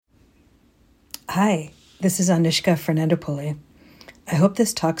Hi, this is Anushka Fernandopulle. I hope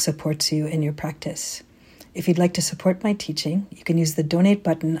this talk supports you in your practice. If you'd like to support my teaching, you can use the donate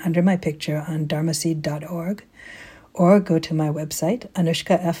button under my picture on dharmaseed.org or go to my website,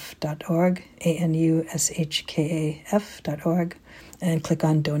 anushkaf.org, anushkaf.org, and click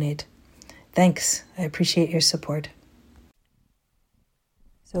on donate. Thanks. I appreciate your support.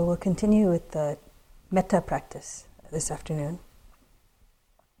 So we'll continue with the metta practice this afternoon.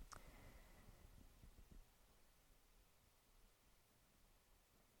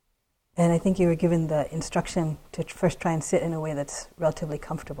 And I think you were given the instruction to first try and sit in a way that's relatively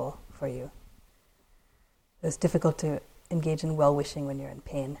comfortable for you. It's difficult to engage in well-wishing when you're in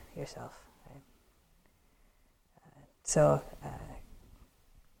pain yourself. Right? So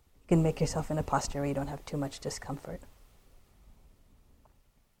you can make yourself in a posture where you don't have too much discomfort.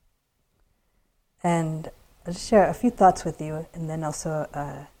 And I'll just share a few thoughts with you, and then also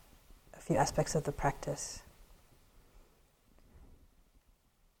a few aspects of the practice.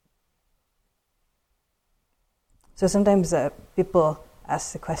 So sometimes people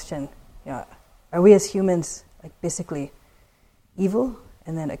ask the question, are we as humans like basically evil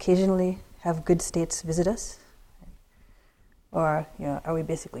and then occasionally have good states visit us? Or are we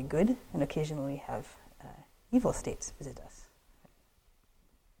basically good and occasionally have evil states visit us?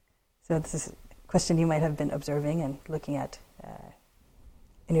 So this is a question you might have been observing and looking at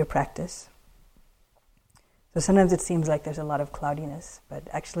in your practice. So sometimes it seems like there's a lot of cloudiness, but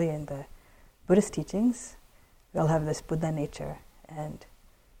actually in the Buddhist teachings, we all have this Buddha nature, and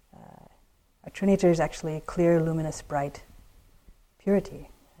our true nature is actually clear, luminous, bright purity.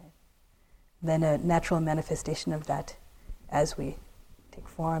 Right? Then a natural manifestation of that as we take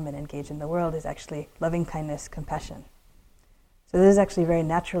form and engage in the world is actually loving kindness, compassion. So this is actually very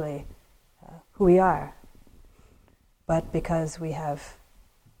naturally who we are. But because we have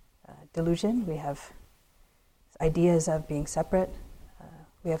delusion, we have ideas of being separate,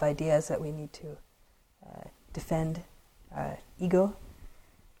 we have ideas that we need to defend our ego,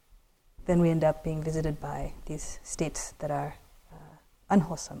 then we end up being visited by these states that are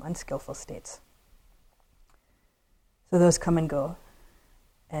unwholesome, unskillful states. So those come and go,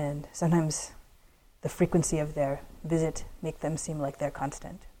 and sometimes the frequency of their visit make them seem like they're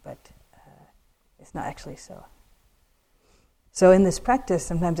constant, but it's not actually so. So in this practice,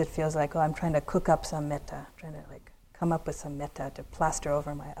 sometimes it feels like, I'm trying to cook up some metta, trying to come up with some metta to plaster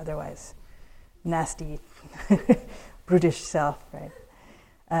over my otherwise nasty, brutish self, right?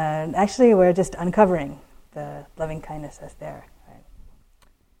 And actually, we're just uncovering the loving kindness that's there, right?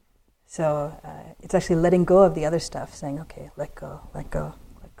 So it's actually letting go of the other stuff, saying, okay, let go, let go,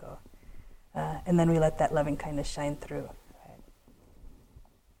 let go. And then we let that loving kindness shine through, right?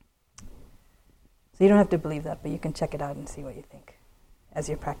 So you don't have to believe that, but you can check it out and see what you think as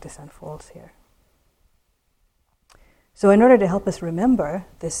your practice unfolds here. So in order to help us remember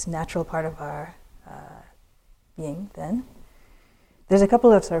this natural part of our being, then, there's a couple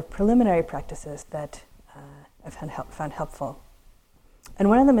of sort of preliminary practices that I've found helpful. And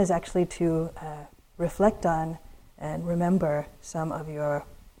one of them is actually to reflect on and remember some of your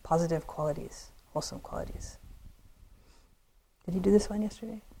positive qualities, wholesome qualities. Did you do this one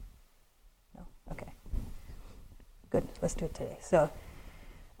yesterday? No? Okay. Good. Let's do it today. So,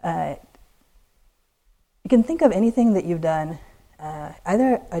 you can think of anything that you've done,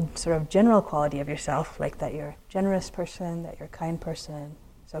 either a sort of general quality of yourself, like that you're a generous person, that you're a kind person,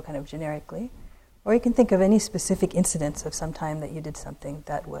 so kind of generically, or you can think of any specific incidents of some time that you did something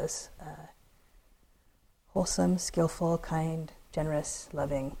that was wholesome, skillful, kind, generous,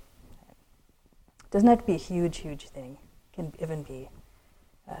 loving. It doesn't have to be a huge, huge thing. It can even be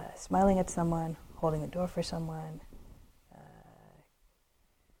smiling at someone, holding the door for someone.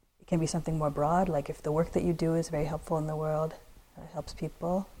 It can be something more broad, like if the work that you do is very helpful in the world, helps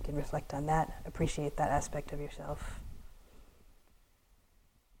people, you can reflect on that, appreciate that aspect of yourself.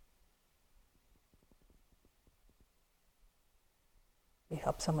 You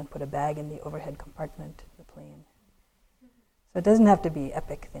help someone put a bag in the overhead compartment of the plane. So it doesn't have to be an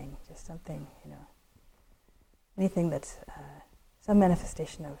epic thing, just something, anything that's some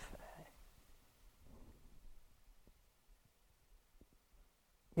manifestation of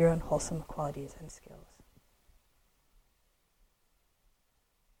your own wholesome qualities and skills.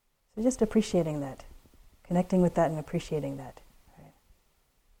 So just appreciating that, connecting with that and appreciating that. Right?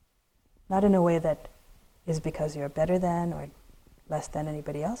 Not in a way that is because you're better than or less than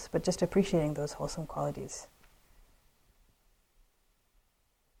anybody else, but just appreciating those wholesome qualities.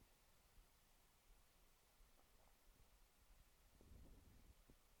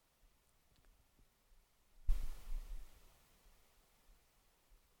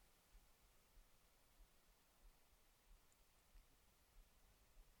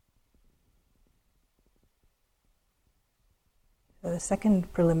 So the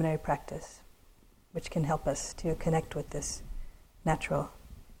second preliminary practice, which can help us to connect with this natural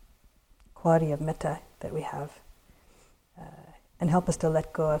quality of metta that we have, and help us to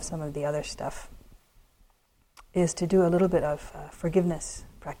let go of some of the other stuff, is to do a little bit of forgiveness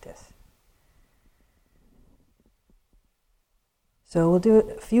practice. So we'll do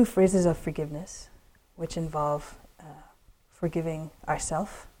a few phrases of forgiveness, which involve forgiving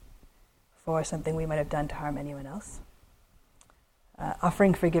ourselves for something we might have done to harm anyone else,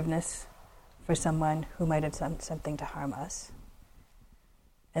 offering forgiveness for someone who might have done something to harm us,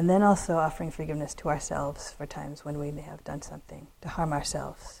 and then also offering forgiveness to ourselves for times when we may have done something to harm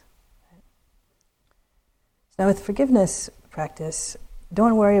ourselves. Right? So now with forgiveness practice,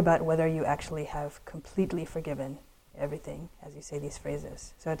 don't worry about whether you actually have completely forgiven everything as you say these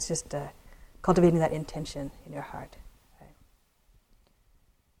phrases. So it's just cultivating that intention in your heart. Right?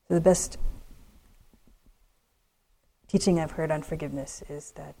 So the best teaching I've heard on forgiveness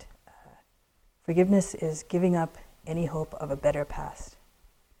is that forgiveness is giving up any hope of a better past.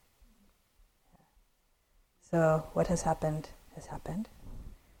 So what has happened has happened.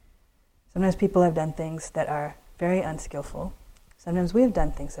 Sometimes people have done things that are very unskillful. Sometimes we have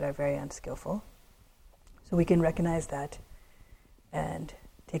done things that are very unskillful. So we can recognize that and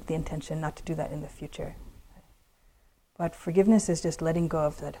take the intention not to do that in the future. But forgiveness is just letting go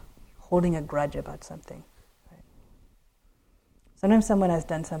of that, holding a grudge about something. Right? Sometimes someone has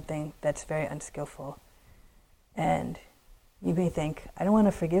done something that's very unskillful, and you may think, I don't want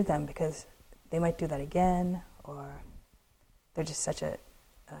to forgive them because they might do that again, or they're just such a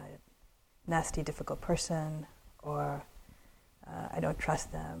nasty, difficult person, or I don't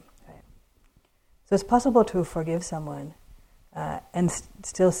trust them. Right? So it's possible to forgive someone and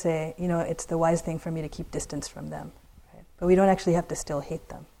still say, it's the wise thing for me to keep distance from them. Right? But we don't actually have to still hate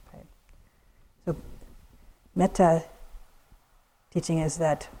them. Right? So metta teaching is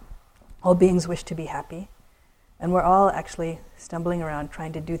that all beings wish to be happy, and we're all actually stumbling around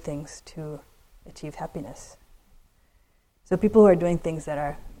trying to do things to achieve happiness. So people who are doing things that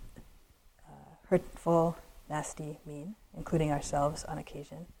are hurtful, nasty, mean, including ourselves on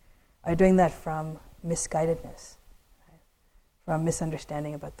occasion, are doing that from misguidedness, right? From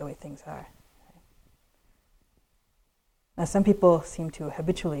misunderstanding about the way things are. Right? Now some people seem to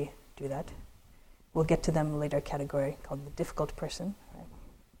habitually do that. We'll get to them in a later category called the difficult person, right?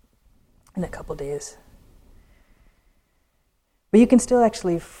 In a couple days. But you can still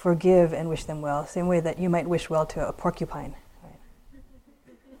actually forgive and wish them well, same way that you might wish well to a porcupine. Right?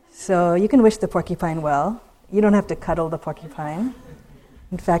 So you can wish the porcupine well. You don't have to cuddle the porcupine.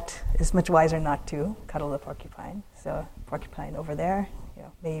 In fact, it's much wiser not to cuddle the porcupine. So porcupine over there,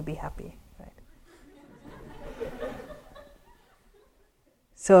 may you be happy. Right?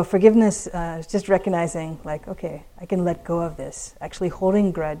 So forgiveness is just recognizing, okay, I can let go of this. Actually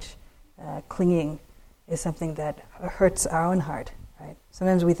holding grudge, clinging, is something that hurts our own heart. Right?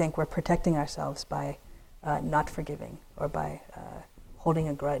 Sometimes we think we're protecting ourselves by not forgiving or by holding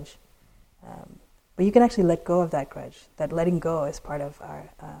a grudge. But you can actually let go of that grudge. That letting go is part of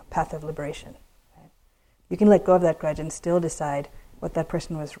our path of liberation. Right? You can let go of that grudge and still decide what that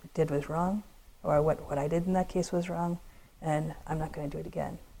person did was wrong, or what I did in that case was wrong, and I'm not going to do it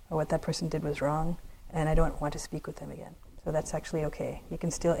again. Or what that person did was wrong, and I don't want to speak with them again. So that's actually okay. You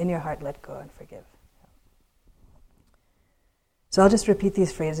can still, in your heart, let go and forgive. So I'll just repeat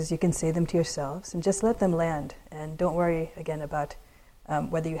these phrases. You can say them to yourselves and just let them land. And don't worry, again, about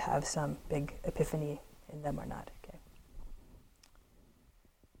whether you have some big epiphany in them or not. Okay.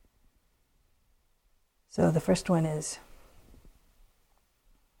 So the first one is,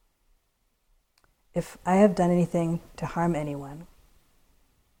 if I have done anything to harm anyone,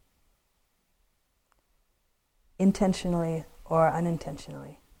 intentionally or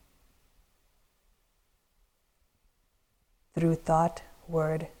unintentionally, through thought,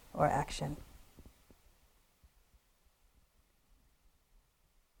 word, or action,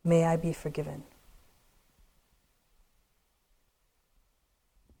 may I be forgiven.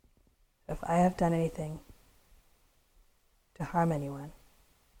 If I have done anything to harm anyone,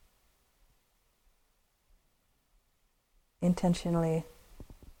 intentionally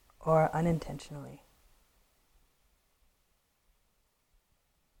or unintentionally,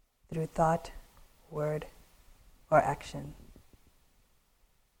 through thought, word, or action,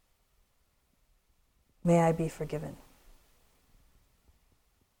 may I be forgiven.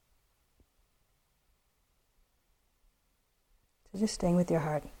 So just staying with your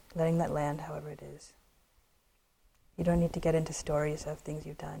heart, letting that land however it is. You don't need to get into stories of things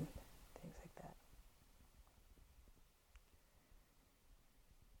you've done, things like that.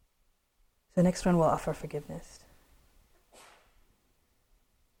 So next one, we'll offer forgiveness.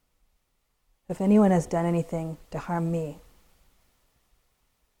 If anyone has done anything to harm me,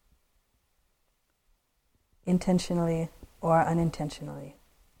 intentionally or unintentionally,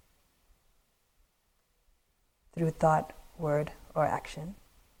 through thought, word, or action,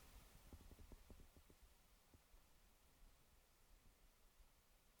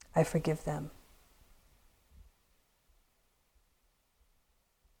 I forgive them.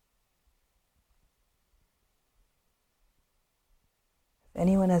 If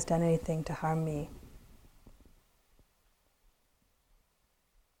anyone has done anything to harm me,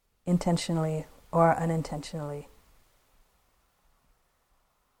 intentionally or unintentionally,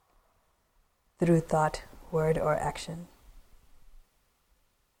 through thought, word, or action,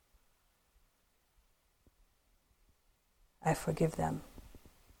 I forgive them.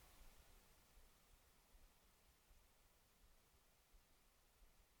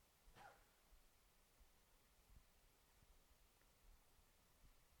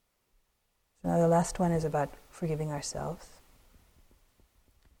 So now the last one is about forgiving ourselves.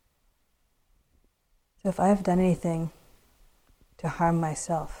 So if I have done anything to harm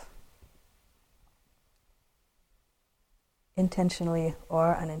myself, intentionally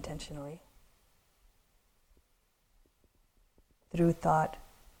or unintentionally, through thought,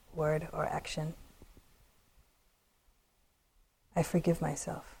 word, or action, I forgive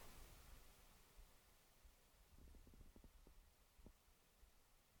myself.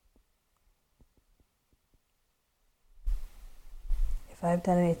 If I've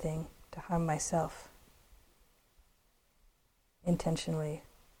done anything to harm myself, intentionally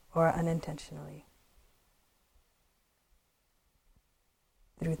or unintentionally,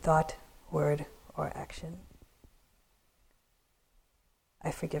 through thought, word, or action, I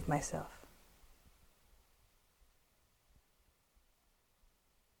forgive myself.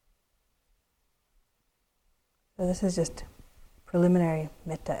 So this is just preliminary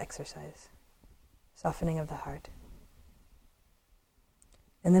metta exercise, softening of the heart.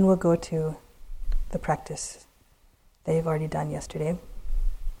 And then we'll go to the practice that you've already done yesterday.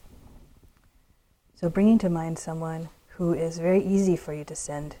 So bringing to mind someone who is very easy for you to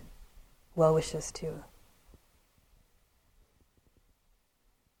send well wishes to.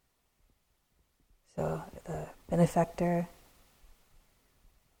 So the benefactor,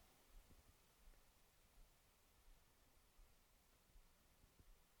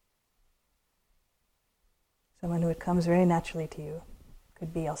 someone who it comes very naturally to you.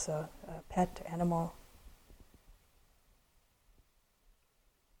 Could be also a pet, animal,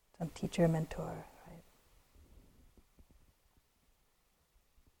 some teacher, mentor, right?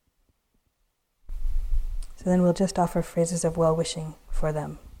 So then we'll just offer phrases of well-wishing for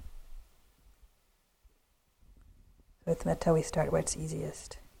them. With metta we start where it's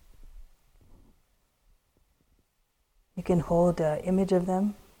easiest. You can hold an image of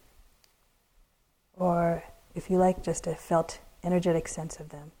them, or if you like, just a felt energetic sense of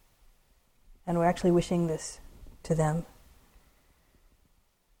them. And we're actually wishing this to them,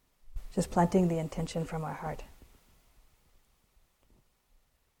 just planting the intention from our heart.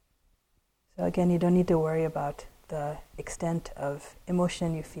 So again, you don't need to worry about the extent of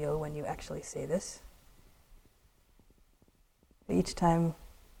emotion you feel when you actually say this. But each time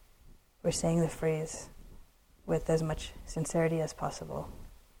we're saying the phrase with as much sincerity as possible.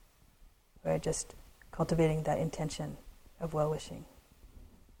 We're just cultivating that intention of well-wishing.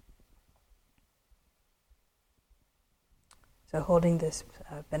 So holding this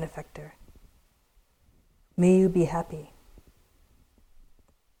benefactor. May you be happy.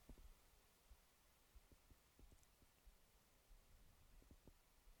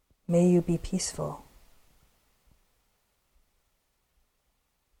 May you be peaceful.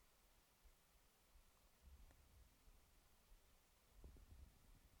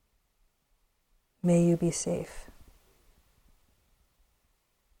 May you be safe.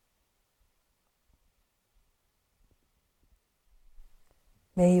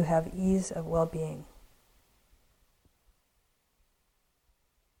 May you have ease of well-being.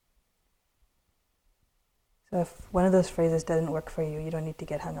 So if one of those phrases doesn't work for you, you don't need to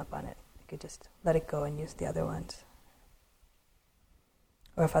get hung up on it. You could just let it go and use the other ones.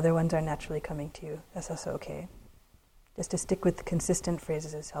 Or if other ones are naturally coming to you, that's also okay. Just to stick with consistent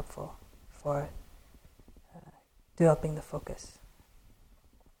phrases is helpful for developing the focus.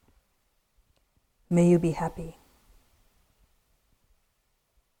 May you be happy.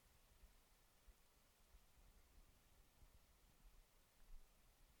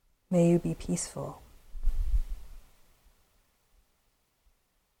 May you be peaceful.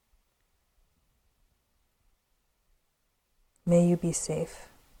 May you be safe.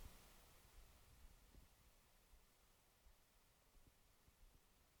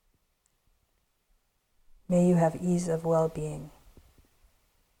 May you have ease of well-being.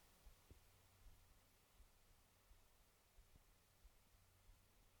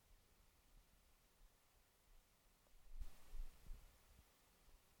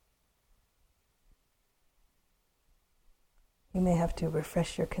 You may have to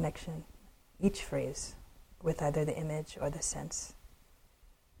refresh your connection, each phrase, with either the image or the sense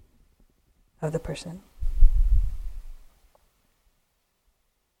of the person.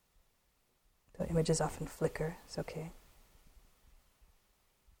 So images often flicker, it's okay.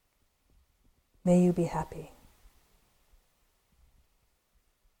 May you be happy.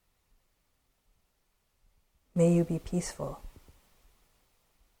 May you be peaceful.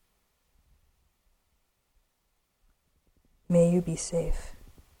 May you be safe.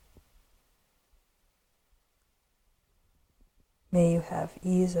 May you have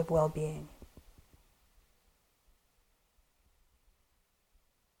ease of well-being.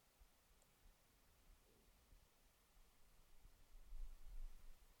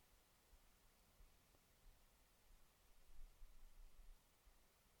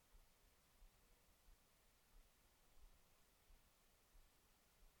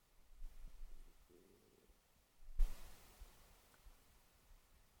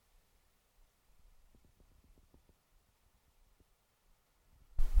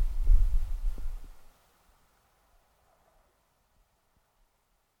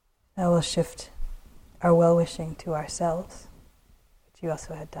 Now we'll shift our well-wishing to ourselves, which you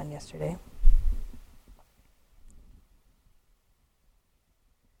also had done yesterday.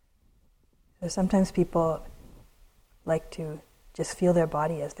 So sometimes people like to just feel their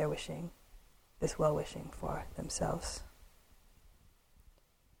body as they're wishing, this well-wishing for themselves.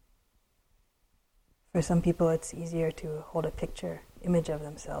 For some people it's easier to hold a picture, image of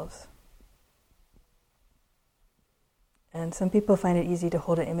themselves. And some people find it easy to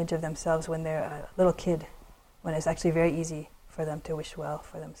hold an image of themselves when they're a little kid, when it's actually very easy for them to wish well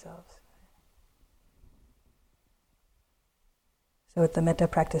for themselves. So with the metta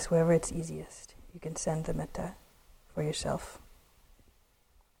practice, wherever it's easiest, you can send the metta for yourself.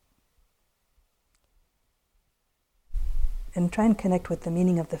 And try and connect with the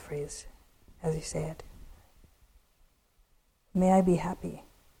meaning of the phrase as you say it. May I be happy.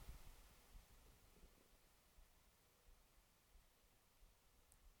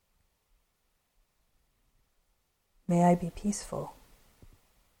 May I be peaceful.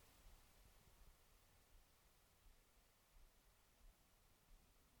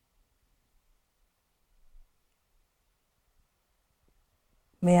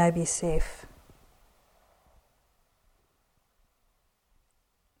 May I be safe.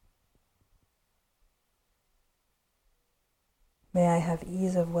 May I have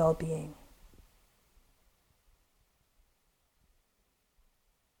ease of well-being.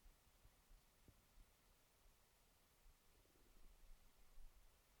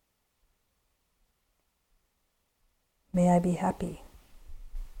 May I be happy.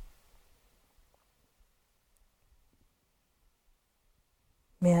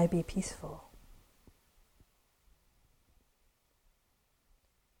 May I be peaceful.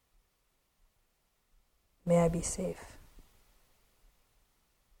 May I be safe.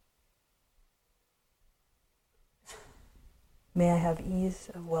 May I have ease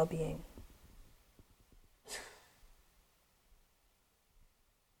of well-being.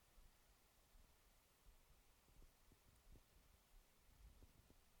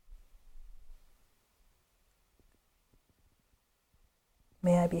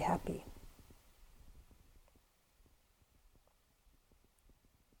 May I be happy.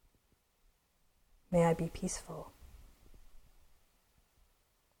 May I be peaceful.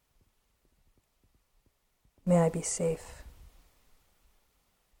 May I be safe.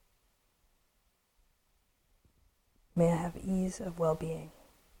 May I have ease of well-being.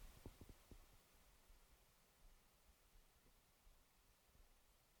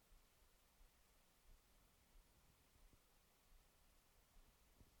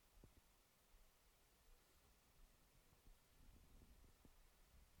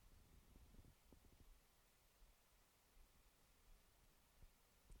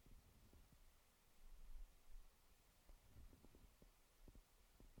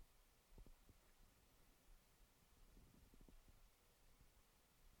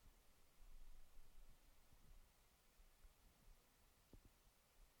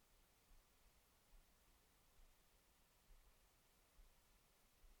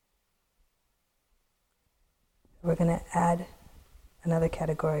 We're going to add another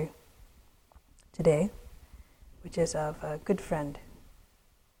category today, which is of a good friend.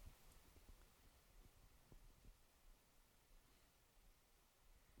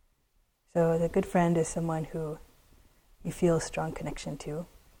 So the good friend is someone who you feel a strong connection to,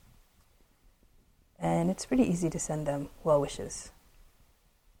 and it's pretty easy to send them well wishes.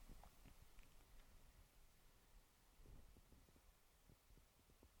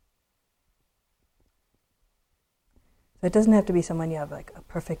 So it doesn't have to be someone you have like a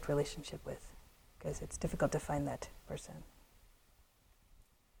perfect relationship with, because it's difficult to find that person.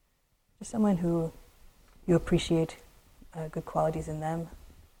 Just someone who you appreciate good qualities in them.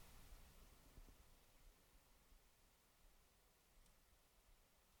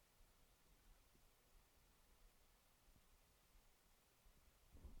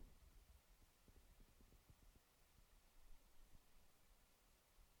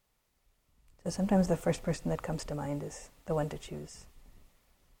 So sometimes the first person that comes to mind is the one to choose.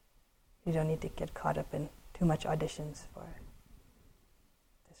 You don't need to get caught up in too much auditions for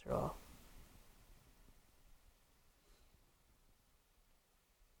this role.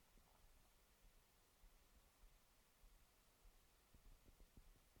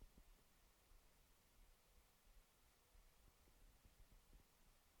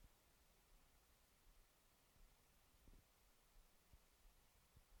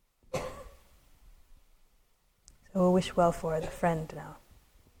 So we'll wish well for the friend now.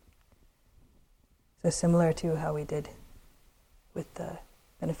 So similar to how we did with the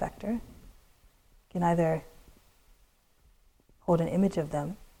benefactor, you can either hold an image of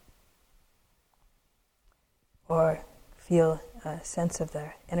them or feel a sense of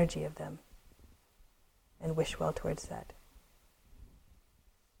the energy of them and wish well towards that.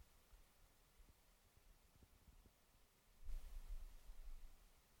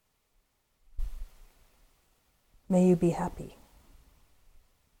 May you be happy.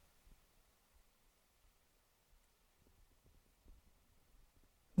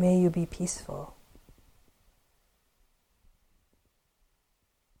 May you be peaceful.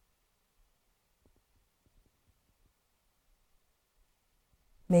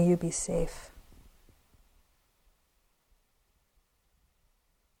 May you be safe.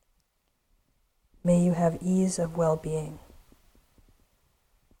 May you have ease of well-being.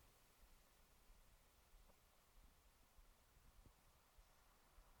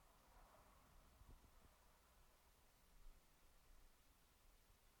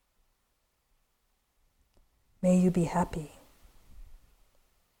 May you be happy.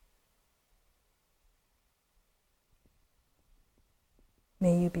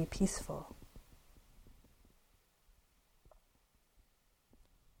 May you be peaceful.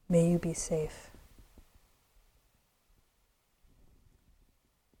 May you be safe.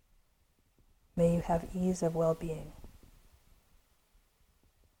 May you have ease of well-being.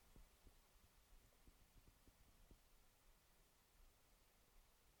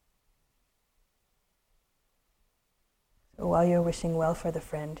 So while you're wishing well for the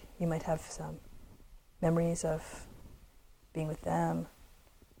friend, you might have some memories of being with them,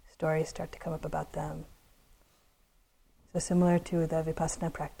 stories start to come up about them. So similar to the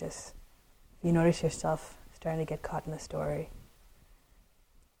Vipassana practice, you notice yourself starting to get caught in the story.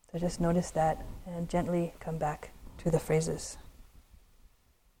 So just notice that and gently come back to the phrases.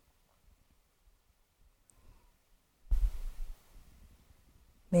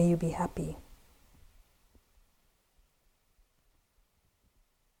 May you be happy.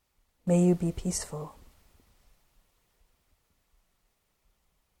 May you be peaceful.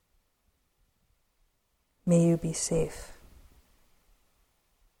 May you be safe.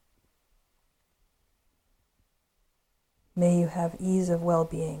 May you have ease of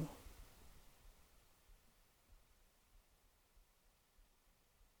well-being.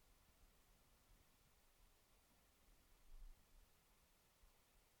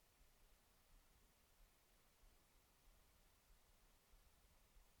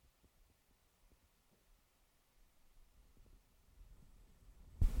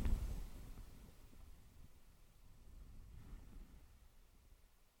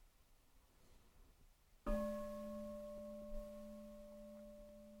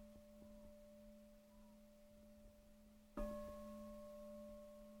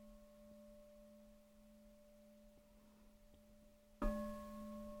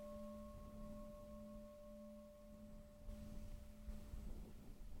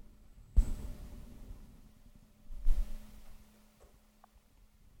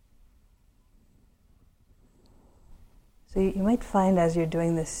 So you might find as you're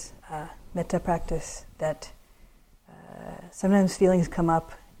doing this metta practice that sometimes feelings come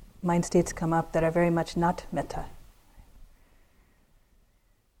up, mind states come up that are very much not metta.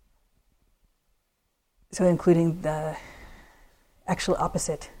 So including the actual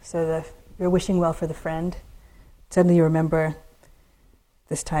opposite. So you're wishing well for the friend, suddenly you remember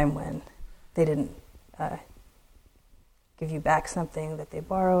this time when they didn't give you back something that they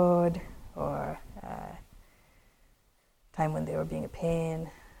borrowed, or time when they were being a pain,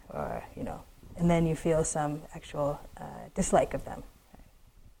 or, and then you feel some actual dislike of them.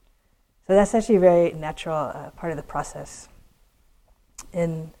 So that's actually a very natural part of the process.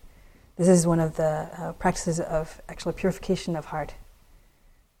 This is one of the practices of actual purification of heart.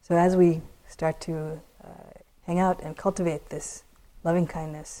 So as we start to hang out and cultivate this loving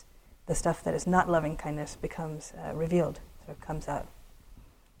kindness, the stuff that is not loving kindness becomes revealed, so it comes out.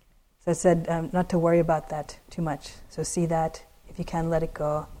 So I said not to worry about that too much. So see that, if you can, let it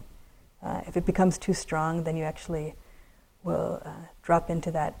go. If it becomes too strong, then you actually will drop into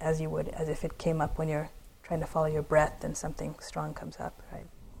that as you would, as if it came up when you're trying to follow your breath and something strong comes up, right?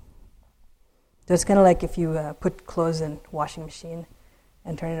 So it's kind of like if you put clothes in washing machine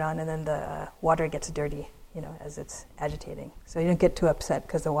and turn it on, and then the water gets dirty, as it's agitating. So you don't get too upset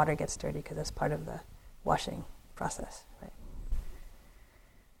because the water gets dirty, because that's part of the washing process, right?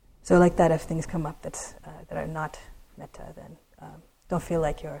 So like that, if things come up that are not metta, then don't feel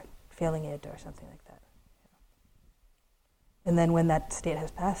like you're failing it or something like that. And then when that state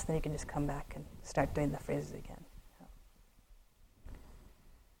has passed, then you can just come back and start doing the phrases again.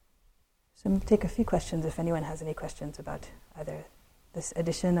 So I'm going to take a few questions if anyone has any questions about either this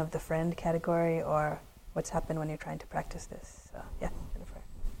addition of the friend category or what's happened when you're trying to practice this. So, yeah, Jennifer.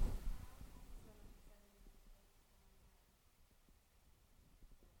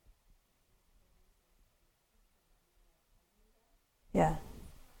 Yeah.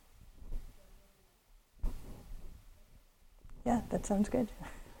 Yeah, that sounds good.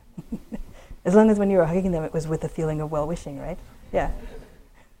 As long as when you were hugging them, it was with a feeling of well-wishing, right? Yeah.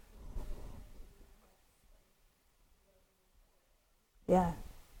 Yeah.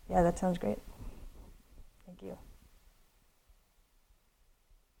 Yeah, that sounds great. Thank you.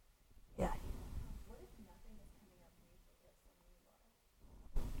 Yeah.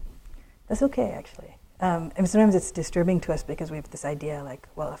 That's okay, actually. And sometimes it's disturbing to us because we have this idea like,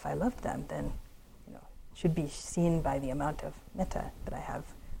 well, if I loved them, then it should be seen by the amount of metta that I have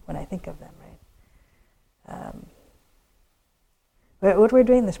when I think of them, right? But what we're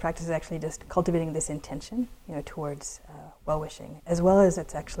doing in this practice is actually just cultivating this intention, towards well-wishing, as well as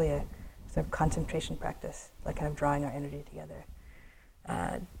it's actually a sort of concentration practice, like kind of drawing our energy together.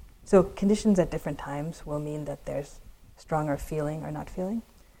 So conditions at different times will mean that there's stronger feeling or not feeling.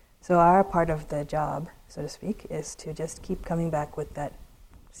 So our part of the job, so to speak, is to just keep coming back with that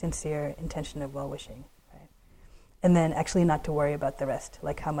sincere intention of well-wishing, right? And then actually not to worry about the rest,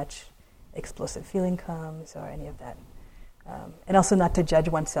 like how much explosive feeling comes or any of that. And also not to judge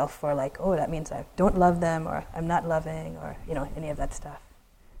oneself for like, oh, that means I don't love them or I'm not loving or, any of that stuff.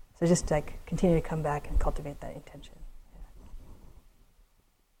 So just like continue to come back and cultivate that intention.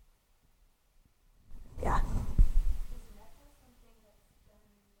 Yeah.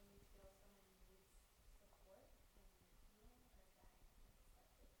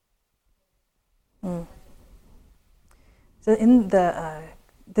 Mm. So in the,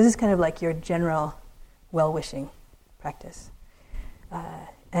 this is kind of like your general well-wishing practice.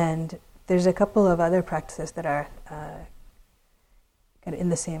 And there's a couple of other practices that are kind of in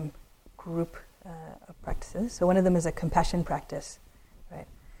the same group of practices. So one of them is a compassion practice, right?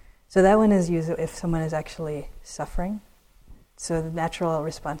 So that one is used if someone is actually suffering. So the natural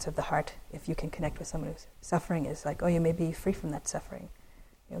response of the heart, if you can connect with someone who's suffering, is like, oh, you may be free from that suffering.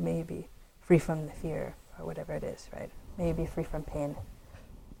 You may be free from the fear or whatever it is, right? May you be free from pain.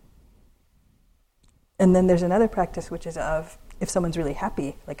 And then there's another practice which is of if someone's really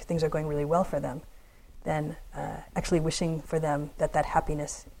happy, like things are going really well for them, then actually wishing for them that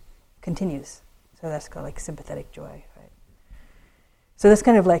happiness continues. So that's called like sympathetic joy, right? So that's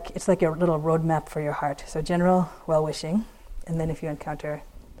kind of like, it's like a little roadmap for your heart. So general well-wishing, and then if you encounter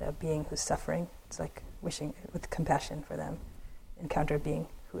the being who's suffering, it's like wishing with compassion for them. Encounter a being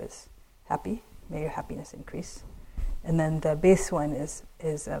who is happy, may your happiness increase. And then the base one is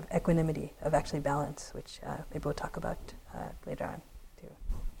of equanimity, of actually balance, which maybe we'll talk about later on too.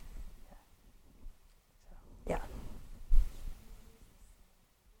 Yeah.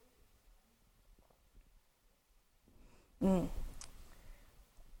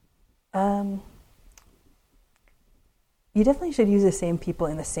 You definitely should use the same people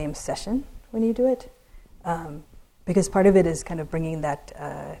in the same session when you do it, because part of it is kind of bringing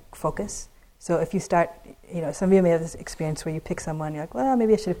that focus. So if you start, some of you may have this experience where you pick someone, you're like, well,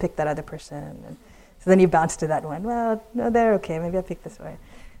 maybe I should have picked that other person. And so then you bounce to that one. Well, no, they're okay. Maybe I'll pick this one.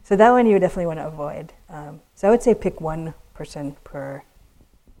 So that one you definitely want to avoid. So I would say pick one person per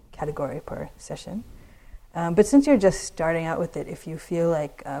category, per session. But since you're just starting out with it, if you feel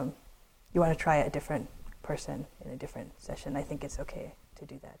like you want to try a different person in a different session, I think it's okay to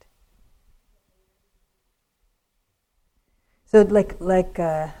do that. So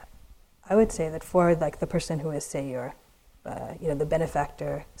I would say that for like the person who is, say, your the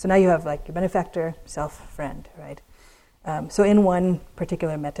benefactor. So now you have like your benefactor, self, friend, right? So in one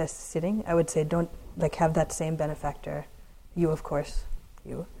particular metta sitting, I would say don't like have that same benefactor, you of course,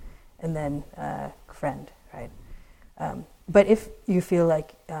 you, and then friend, right? But if you feel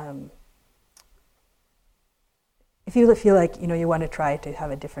like you want to try to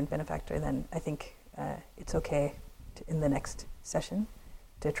have a different benefactor, then I think it's okay in the next session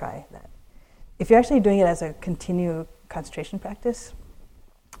to try that. If you're actually doing it as a continued concentration practice,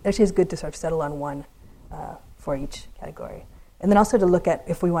 it actually is good to sort of settle on one for each category. And then also to look at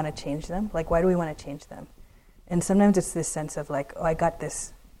if we want to change them, like why do we want to change them? And sometimes it's this sense of like, oh, I got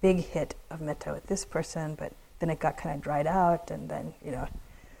this big hit of metta with this person, but then it got kind of dried out, and then,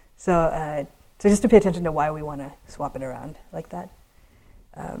 So just to pay attention to why we want to swap it around like that.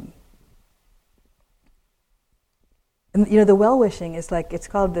 And the well-wishing is like, it's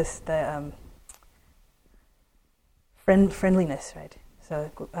called the friendliness, right?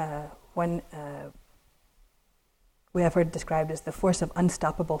 So one we have heard described as the force of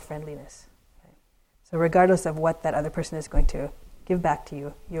unstoppable friendliness. Right? So regardless of what that other person is going to give back to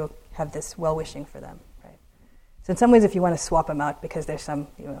you, you'll have this well-wishing for them, right? So in some ways, if you want to swap them out because there's some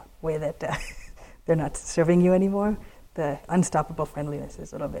way that they're not serving you anymore, the unstoppable friendliness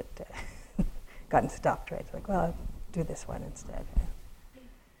is a little bit gotten stopped, right? It's like, well, I'll do this one instead. Right?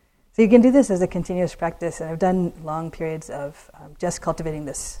 So you can do this as a continuous practice, and I've done long periods of just cultivating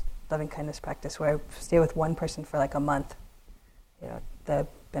this loving kindness practice where I stay with one person for like a month, the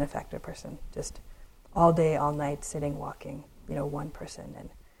benefactor person, just all day, all night, sitting, walking, one person. And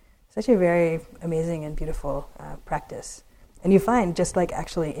it's such a very amazing and beautiful practice. And you find, just like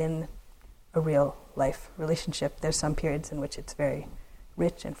actually in a real life relationship, there's some periods in which it's very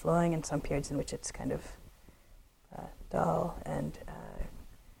rich and flowing, and some periods in which it's kind of dull. And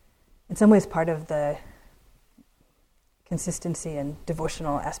in some ways, part of the consistency and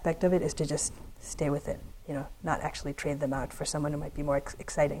devotional aspect of it is to just stay with it, not actually trade them out for someone who might be more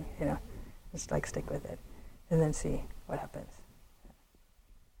exciting, just like stick with it and then see what happens.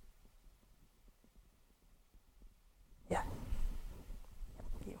 Yeah.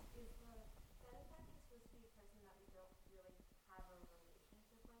 You. Is the benefactor supposed to be a person that we don't really have a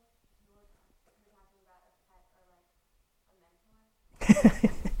relationship with? You're talking about a pet or like a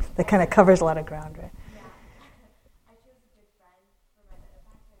mentor? That kind of covers a lot of ground, right? Yeah. I chose a good friend for my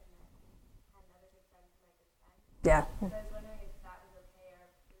benefactor and then had another good friend for my good friend. Yeah. So I was wondering if that was okay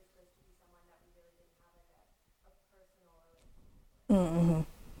or if it was supposed to be someone that we really didn't have like a personal relationship with. Mm-hmm.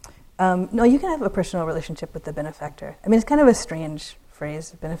 No, you can have a personal relationship with the benefactor. I mean, it's kind of a strange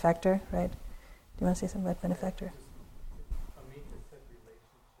phrase, benefactor, right? Do you want to say something about benefactor? Amita said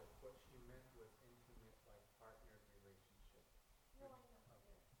relationship. What she meant was intimate, like partner relationship.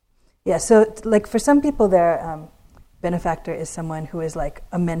 Yeah, so like for some people, their benefactor is someone who is like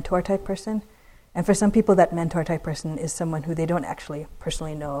a mentor type person. And for some people, that mentor type person is someone who they don't actually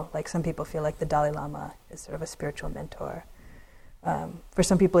personally know. Like some people feel like the Dalai Lama is sort of a spiritual mentor. For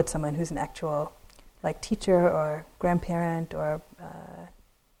some people, it's someone who's an actual like teacher or grandparent or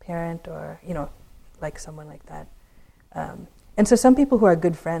parent or, like someone like that. And so some people who are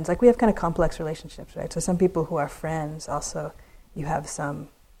good friends, like we have kind of complex relationships, right? So some people who are friends also you have some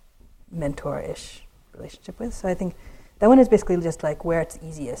mentor-ish relationship with. So I think that one is basically just like where it's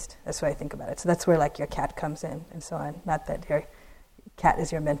easiest. That's what I think about it. So that's where like your cat comes in and so on. Not that your cat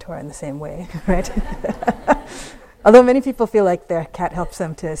is your mentor in the same way, right? Although many people feel like their cat helps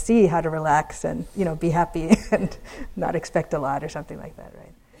them to see how to relax and, be happy and not expect a lot or something like that,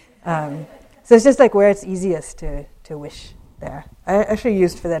 right? So it's just like where it's easiest to wish there. I actually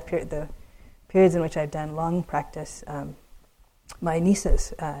used for that period, the periods in which I've done long practice, my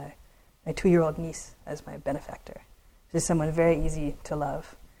nieces, my 2-year-old niece as my benefactor. She's someone very easy to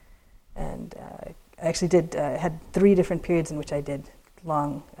love. And I actually had 3 different periods in which I did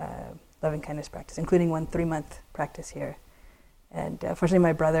long loving kindness practice, including one 3-month practice here. And fortunately,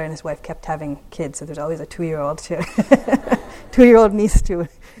 my brother and his wife kept having kids, so there's always a 2-year-old to 2-year-old niece to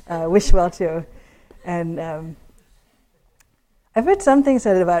wish well to. And I've heard some things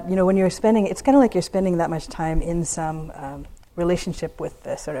said about, when you're spending, it's kind of like you're spending that much time in some relationship with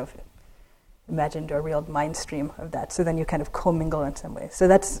the sort of imagined or real mind stream of that. So then you kind of commingle in some way. So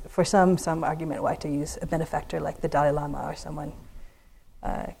that's, for some argument why to use a benefactor like the Dalai Lama or someone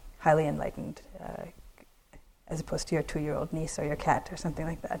highly enlightened, as opposed to your 2-year-old niece or your cat or something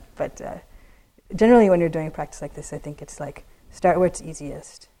like that. But generally when you're doing a practice like this, I think it's like, start where it's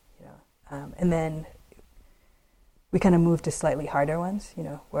easiest, And then we kind of move to slightly harder ones,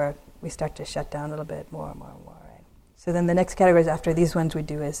 where we start to shut down a little bit more and more and more, right? So then the next categories after these ones we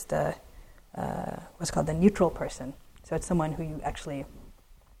do is the what's called the neutral person. So it's someone who you actually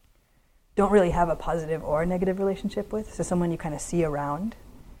don't really have a positive or negative relationship with. So someone you kind of see around.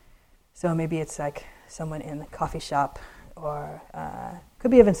 So maybe it's like someone in the coffee shop, or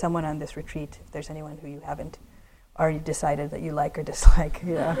could be even someone on this retreat, if there's anyone who you haven't already decided that you like or dislike,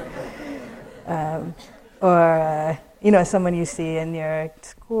 or someone you see in your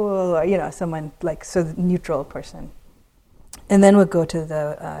school, or someone like, so the neutral person. And then we'll go to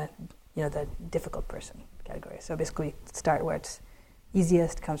the the difficult person category. So basically start where it's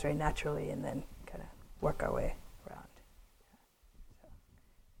easiest, comes very naturally, and then kind of work our way around.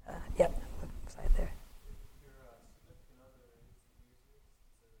 Yep, slide there.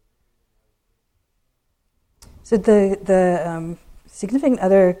 So the significant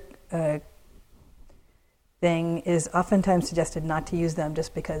other thing is oftentimes suggested not to use them,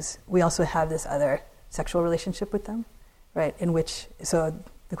 just because we also have this other sexual relationship with them, right? In which, so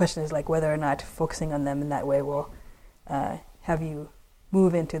the question is like whether or not focusing on them in that way will have you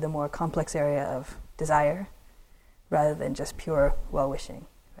move into the more complex area of desire rather than just pure well-wishing,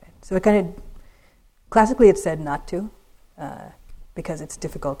 right? So it kind of, classically it's said not to, because it's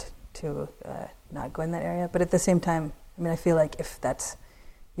difficult to not go in that area. But at the same time, I feel like if that's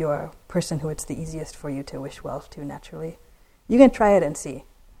your person who it's the easiest for you to wish well to naturally, you can try it and see,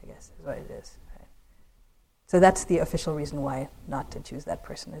 I guess, is what it is. Right? So that's the official reason why not to choose that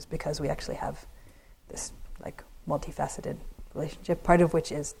person, is because we actually have this like multifaceted relationship, part of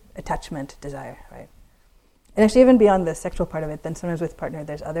which is attachment, desire, right? And actually even beyond the sexual part of it, then sometimes with partner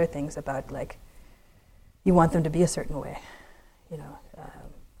there's other things about like you want them to be a certain way,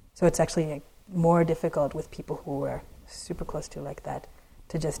 so it's actually more difficult with people who we're super close to like that,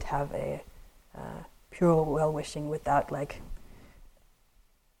 to just have a pure well-wishing without like,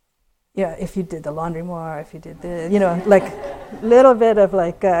 if you did the laundry more, if you did the, like little bit of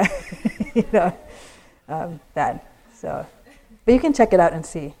like, that. So, but you can check it out and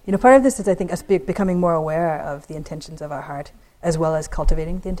see. Part of this is, I think, us becoming more aware of the intentions of our heart, as well as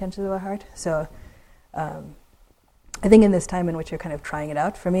cultivating the intentions of our heart. So, I think in this time in which you're kind of trying it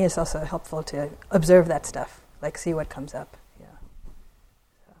out, for me it's also helpful to observe that stuff, like see what comes up. So,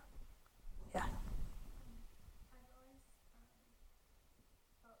 yeah. I've always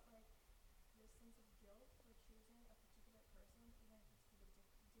felt like this sense of guilt for choosing a particular person, even if it's for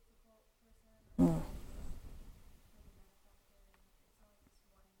the difficult person, or the benefactor. It's not like this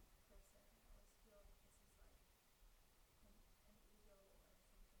one person. I always feel like this is like an ego or something. I don't know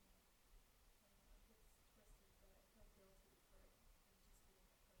if it's twisted, but I feel guilty for just being a person.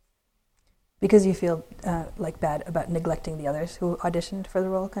 Because you feel like bad about neglecting the others who auditioned for the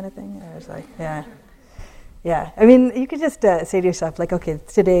role, kind of thing? Or it's like, yeah. You could just say to yourself, like, okay,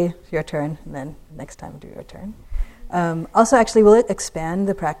 today your turn, and then next time do your turn. Also, actually, we'll expand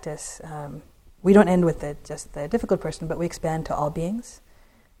the practice. We don't end with just the difficult person, but we expand to all beings.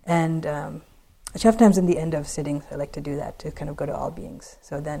 And oftentimes in the end of sittings, I like to do that, to kind of go to all beings.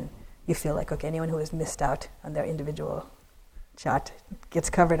 So then you feel like, okay, anyone who has missed out on their individual shot gets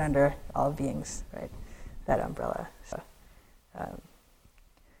covered under all beings, right? That umbrella. So,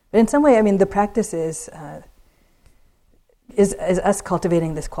 but in some way, the practice is us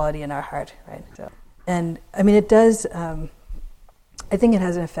cultivating this quality in our heart, right? So, and it does. I think it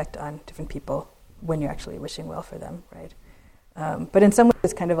has an effect on different people when you're actually wishing well for them, right? But in some ways,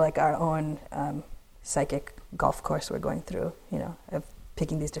 it's kind of like our own psychic golf course we're going through, of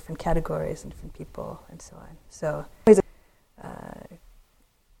picking these different categories and different people and so on. So.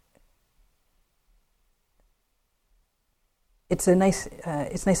 It's nice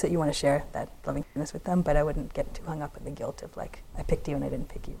that you want to share that loving kindness with them, but I wouldn't get too hung up in the guilt of like, I picked you and I didn't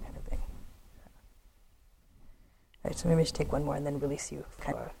pick you, kind of thing. Right, so maybe we should take one more and then release you.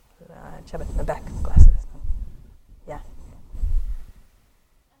 Chabot in the back, glasses. Yeah. I'm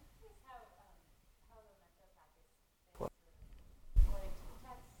curious how the mental practice according to the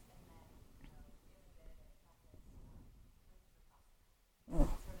text, and then in the benefit practice,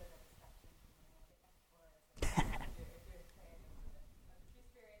 sort of a spectrum from one or if you're saying a true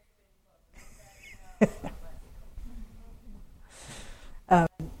spirit being close,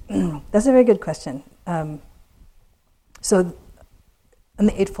 That's a very good question. So, on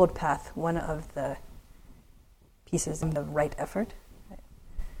the Eightfold Path, one of the pieces of the right effort,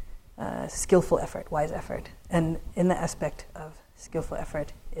 skillful effort, wise effort, and in the aspect of skillful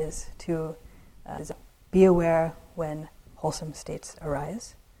effort is to be aware when wholesome states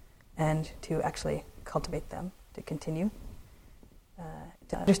arise, and to actually cultivate them, to continue.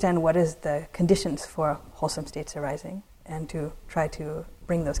 to understand what is the conditions for wholesome states arising and to try to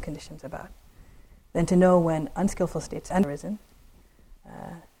bring those conditions about. Then to know when unskillful states have arisen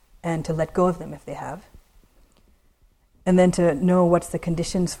and to let go of them if they have. And then to know what's the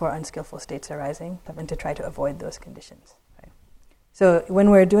conditions for unskillful states arising and to try to avoid those conditions. Right? So when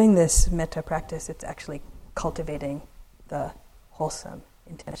we're doing this metta practice, it's actually cultivating the wholesome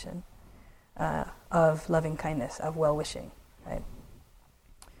intention of loving kindness, of well-wishing. Right?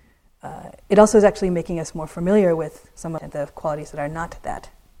 It also is actually making us more familiar with some of the qualities that are not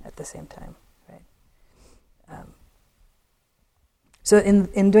that at the same time. Right? So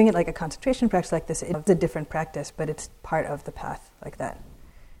in doing it like a concentration practice like this, it's a different practice, but it's part of the path like that.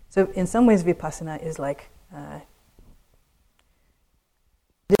 So in some ways, vipassana is like,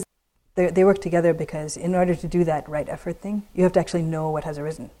 they work together because in order to do that right effort thing, you have to actually know what has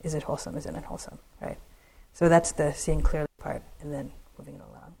arisen. Is it wholesome? Is it unwholesome? Right? So that's the seeing clearly part and then moving it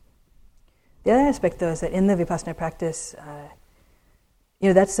along. The other aspect, though, is that in the vipassana practice,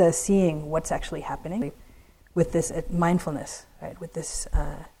 that's seeing what's actually happening with this mindfulness, right? With this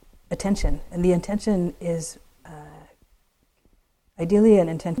attention. And the intention is ideally an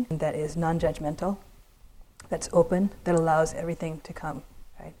intention that is non-judgmental, that's open, that allows everything to come,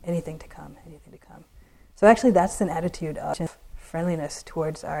 right? Anything to come, anything to come. So actually that's an attitude of friendliness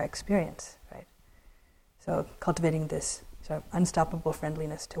towards our experience, right? So cultivating this sort of unstoppable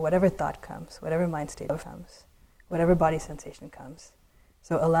friendliness to whatever thought comes, whatever mind state comes, whatever body sensation comes.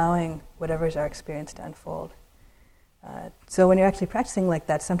 So allowing whatever is our experience to unfold. So when you're actually practicing like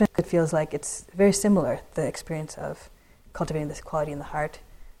that, sometimes it feels like it's very similar, the experience of cultivating this quality in the heart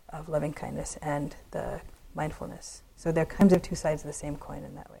of loving kindness and the mindfulness. So they're kind of two sides of the same coin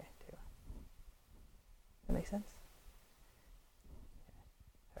in that way, too. Does that make sense?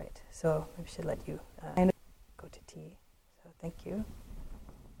 Right. So maybe I should let you go to tea. So thank you.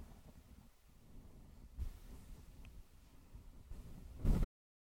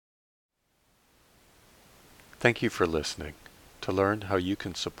 Thank you for listening. To learn how you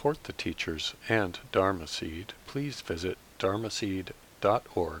can support the teachers and Dharma Seed, please visit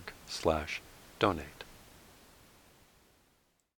dharmaseed.org/donate.